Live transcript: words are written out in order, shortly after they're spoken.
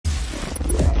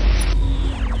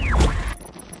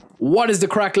What is the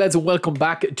crack, lads, and welcome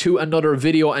back to another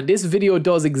video. And this video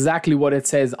does exactly what it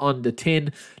says on the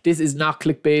tin. This is not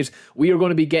clickbait. We are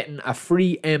going to be getting a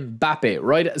free MBAPPE,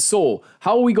 right? So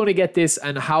how are we going to get this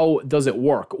and how does it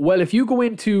work? Well, if you go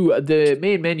into the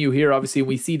main menu here, obviously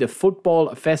we see the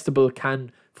Football Festival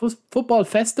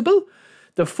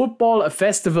the Football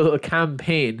Festival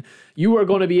campaign. You are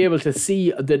going to be able to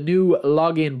see the new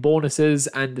login bonuses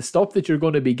and the stuff that you're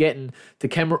going to be getting to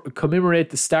commemorate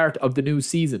the start of the new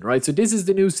season, right? So this is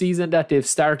the new season that they've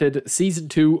started, season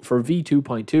 2 for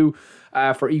V2.2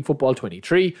 for eFootball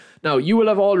 23. Now, you will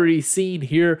have already seen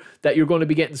here that you're going to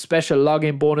be getting special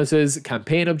login bonuses,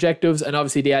 campaign objectives, and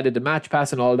obviously they added the match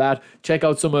pass and all that. Check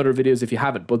out some other videos if you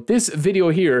haven't. But this video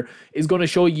here is going to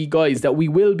show you guys that we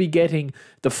will be getting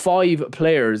the 5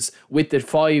 players with the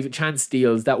 5 chance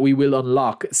deals that we will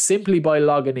unlock simply by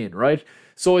logging in, right?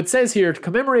 So it says here, to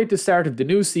commemorate the start of the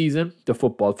new season, the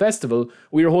Football Festival,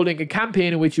 we are holding a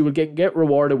campaign in which you will get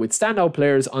rewarded with standout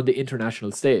players on the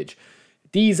international stage.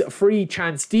 These free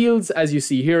chance deals, as you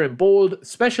see here in bold,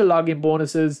 special login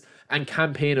bonuses and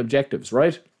campaign objectives,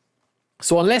 right?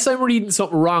 So unless I'm reading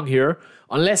something wrong here,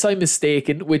 unless I'm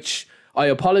mistaken, which I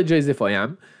apologize if I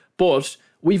am, but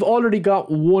we've already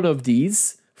got one of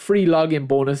these free login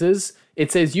bonuses. It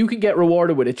says you can get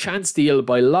rewarded with a chance deal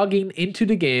by logging into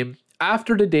the game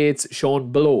after the dates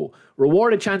shown below.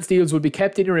 Rewarded chance deals will be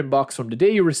kept in your inbox from the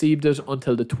day you received it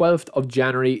until the 12th of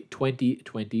January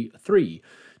 2023.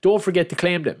 Don't forget to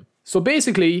claim them. So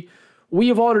basically, we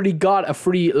have already got a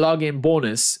free login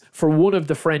bonus for one of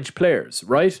the French players,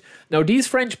 right? Now, these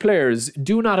French players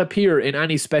do not appear in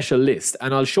any special list,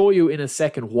 and I'll show you in a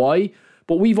second why,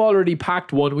 but we've already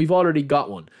packed one, we've already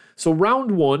got one. So round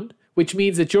 1, which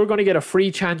means that you're going to get a free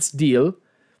chance deal,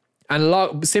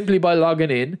 and simply by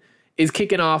logging in, is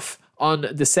kicking off on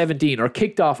the 17th, or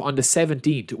kicked off on the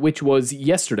 17th, which was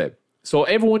yesterday. So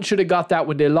everyone should have got that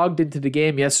when they logged into the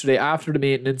game yesterday after the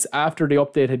maintenance, after the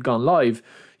update had gone live.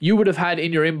 You would have had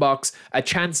in your inbox a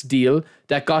chance deal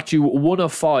that got you one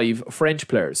of 5 French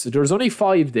players. So there's only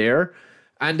 5 there.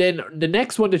 And then the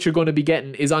next one that you're going to be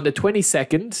getting is on the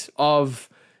 22nd of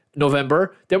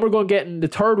November. Then we're going to get the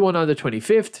third one on the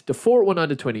 25th, the 4th one on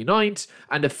the 29th,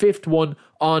 and the 5th one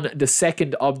on the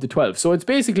 2nd of the 12th. So it's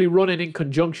basically running in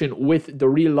conjunction with the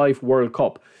real life World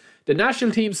Cup. The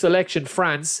national team selection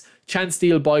France chance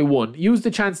deal by 1. Use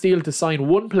the chance deal to sign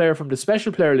 1 player from the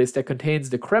special player list that contains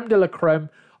the creme de la creme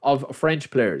of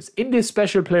French players. In this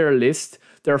special player list,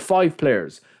 there are 5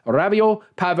 players: Rabiot,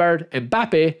 Pavard,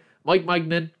 Mbappe, Mike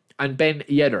Maignan, and Ben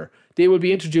Yedder. They will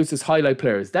be introduced as highlight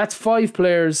players. That's 5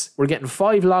 players. We're getting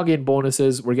 5 login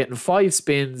bonuses. We're getting 5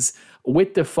 spins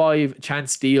with the 5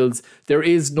 chance deals. There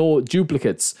is no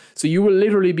duplicates. So you will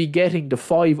literally be getting the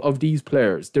 5 of these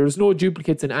players. There's no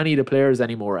duplicates in any of the players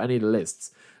anymore, any of the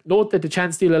lists. Note that the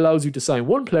chance deal allows you to sign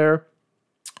 1 player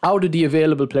out of the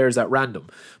available players at random.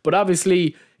 But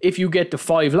obviously, if you get the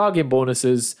 5 login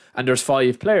bonuses and there's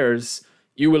 5 players,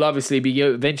 you will obviously be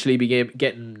eventually be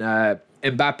getting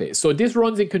Mbappe. So this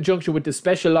runs in conjunction with the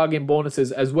special login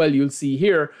bonuses as well. You'll see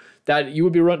here that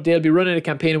they'll be running a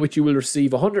campaign in which you will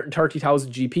receive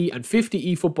 130,000 GP and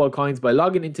 50 eFootball coins by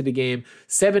logging into the game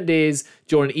 7 days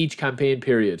during each campaign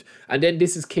period. And then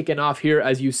this is kicking off here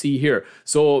as you see here.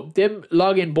 So them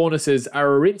login bonuses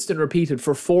are rinsed and repeated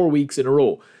for 4 weeks in a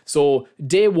row. So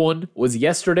day 1 was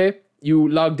yesterday. You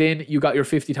logged in, you got your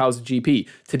 50,000 GP.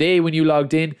 Today, when you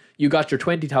logged in, you got your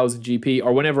 20,000 GP,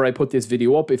 or whenever I put this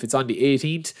video up, if it's on the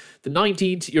 18th, the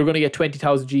 19th, you're going to get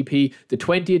 20,000 GP. The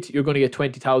 20th, you're going to get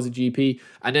 20,000 GP.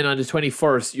 And then on the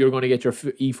 21st, you're going to get your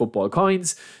eFootball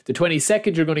coins. The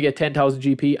 22nd, you're going to get 10,000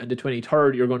 GP. And the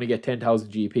 23rd, you're going to get 10,000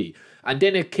 GP. And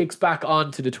then it kicks back on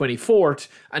to the 24th,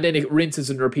 and then it rinses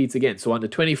and repeats again. So on the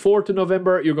 24th of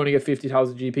November, you're going to get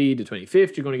 50,000 GP. The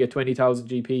 25th, you're going to get 20,000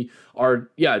 GP. Or,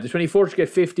 yeah, the 24th, you get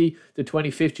 50. The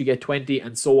 25th, you get 20,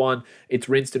 and so on. It's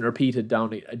rinsed and repeated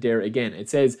down there again. It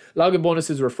says, login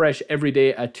bonuses refresh every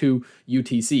day at 2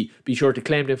 UTC. Be sure to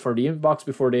claim them for the inbox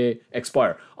before they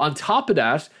expire. On top of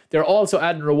that, they're also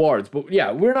adding rewards. But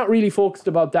yeah, we're not really focused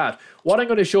about that. What I'm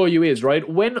going to show you is, right,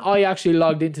 when I actually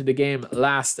logged into the game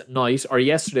last night, or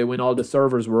yesterday when all the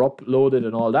servers were uploaded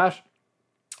and all that,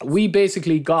 we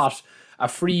basically got a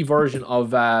free version of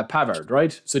Pavard,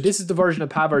 right? So this is the version of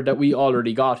Pavard that we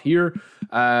already got here.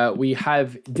 We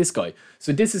have this guy.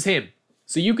 So this is him.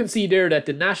 So you can see there that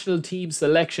the national team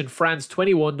selection France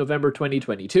 21 November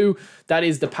 2022, that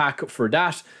is the pack for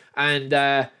that.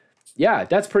 And yeah,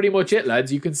 that's pretty much it,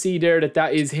 lads. You can see there that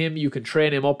that is him. You can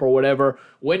train him up or whatever.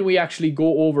 When we actually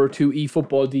go over to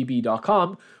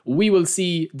eFootballDB.com, we will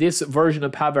see this version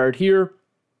of Pavard here.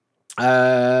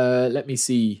 Let me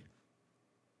see.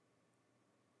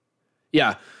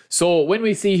 Yeah. So when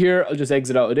we see here, I'll just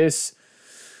exit out of this.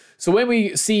 So when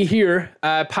we see here,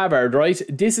 Pavard, right?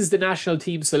 This is the national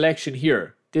team selection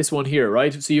here. This one here,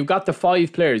 right? So you've got the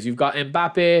 5 players. You've got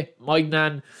MBAPPE,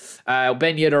 Maignan,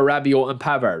 Ben Yedder, Rabiot, and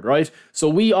Pavard, right? So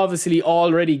we obviously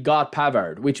already got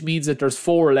Pavard, which means that there's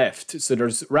 4 left. So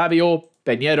there's Rabiot,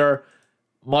 Ben Yedder,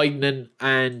 Maignan,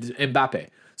 and MBAPPE.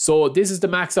 So this is the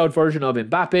maxed out version of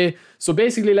MBAPPE. So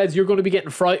basically, lads, you're going to be getting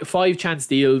 5 chance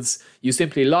deals. You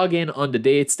simply log in on the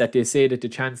dates that they say that the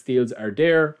chance deals are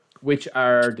there, which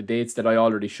are the dates that I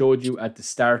already showed you at the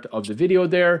start of the video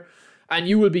there. And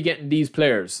you will be getting these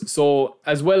players. So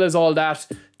as well as all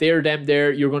that,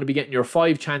 there, you're going to be getting your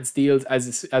 5 chance deals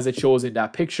as it shows in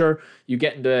that picture. You're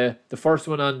getting the first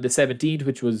one on the 17th,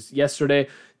 which was yesterday.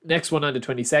 Next one on the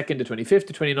 22nd, the 25th,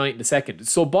 the 29th, and the 2nd.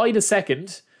 So by the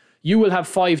 2nd, you will have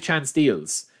 5 chance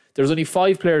deals. There's only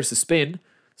 5 players to spin.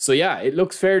 So yeah, it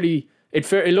looks fairly...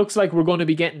 It looks like we're going to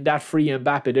be getting that free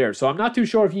MBAPPE there. So I'm not too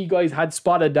sure if you guys had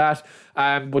spotted that.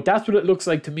 But that's what it looks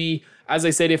like to me. As I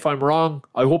said, if I'm wrong,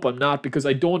 I hope I'm not, because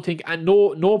I don't think... And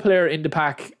no player in the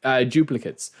pack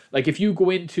duplicates. Like if you go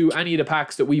into any of the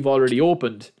packs that we've already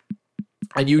opened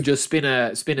and you just spin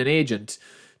an agent,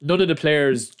 none of the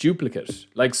players duplicate.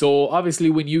 Like, so obviously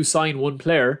when you sign one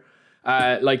player,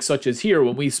 like such as here,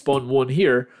 when we spun one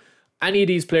here, any of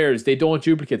these players, they don't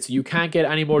duplicate, so you can't get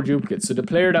any more duplicates. So the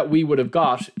player that we would have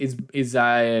got is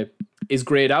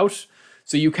grayed out,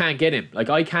 so you can't get him. Like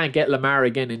I can't get Lamar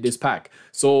again in this pack.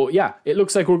 So yeah, it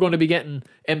looks like we're going to be getting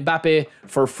MBAPPE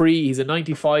for free. He's a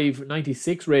 95,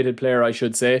 96 rated player, I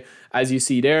should say, as you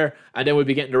see there. And then we'll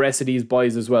be getting the rest of these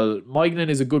boys as well. Maignan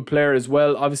is a good player as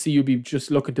well. Obviously, you'll be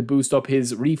just looking to boost up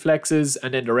his reflexes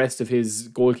and then the rest of his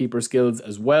goalkeeper skills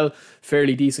as well.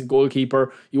 Fairly decent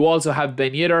goalkeeper. You also have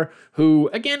Ben Yedder, who,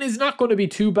 again, is not going to be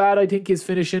too bad. I think his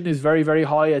finishing is very, very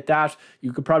high at that.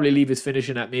 You could probably leave his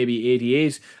finishing at maybe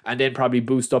 88 and then probably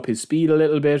boost up his speed a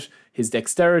little bit, his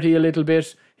dexterity a little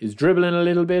bit, his dribbling a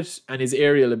little bit, and his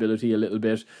aerial ability a little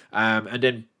bit. And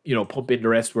then, you know, pump in the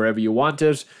rest wherever you want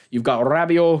it. You've got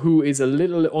Rabiot, who is a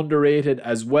little underrated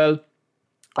as well.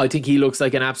 I think he looks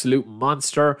like an absolute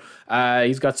monster.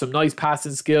 He's got some nice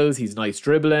passing skills. He's nice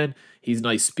dribbling. He's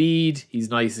nice speed. He's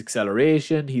nice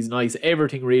acceleration. He's nice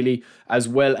everything, really, as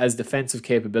well as defensive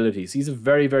capabilities. He's a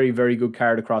very, very, very good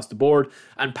card across the board.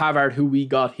 And Pavard, who we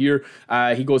got here,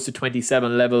 he goes to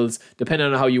 27 levels.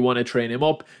 Depending on how you want to train him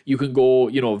up, you can go,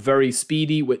 you know, very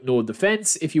speedy with no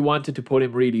defense if you wanted to put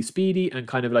him really speedy and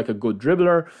kind of like a good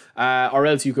dribbler. Or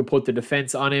else you could put the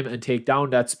defense on him and take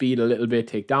down that speed a little bit,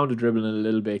 take down the dribbling a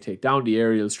little bit, take down the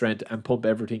aerial strength and pump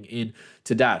everything in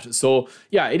to that. So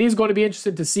yeah, it is going to be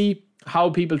interesting to see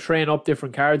how people train up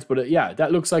different cards, but yeah,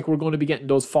 that looks like we're going to be getting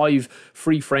those 5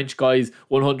 free French guys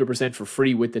 100% for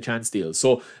free with the chance deals.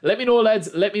 So let me know,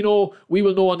 lads, let me know. We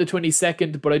will know on the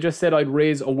 22nd, but I just said I'd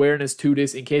raise awareness to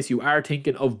this in case you are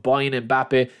thinking of buying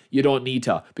MBAPPE. You don't need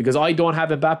to, because I don't have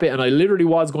MBAPPE and I literally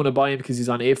was going to buy him because he's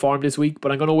on A form this week,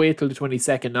 but I'm going to wait till the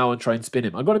 22nd now and try and spin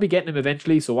him. I'm going to be getting him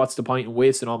eventually, so what's the point in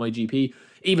wasting all my GP,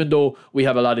 even though we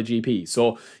have a lot of GP.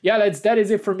 So yeah, lads, that is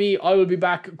it for me. I will be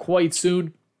back quite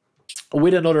soon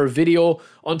with another video.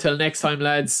 Until next time,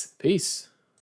 lads, peace.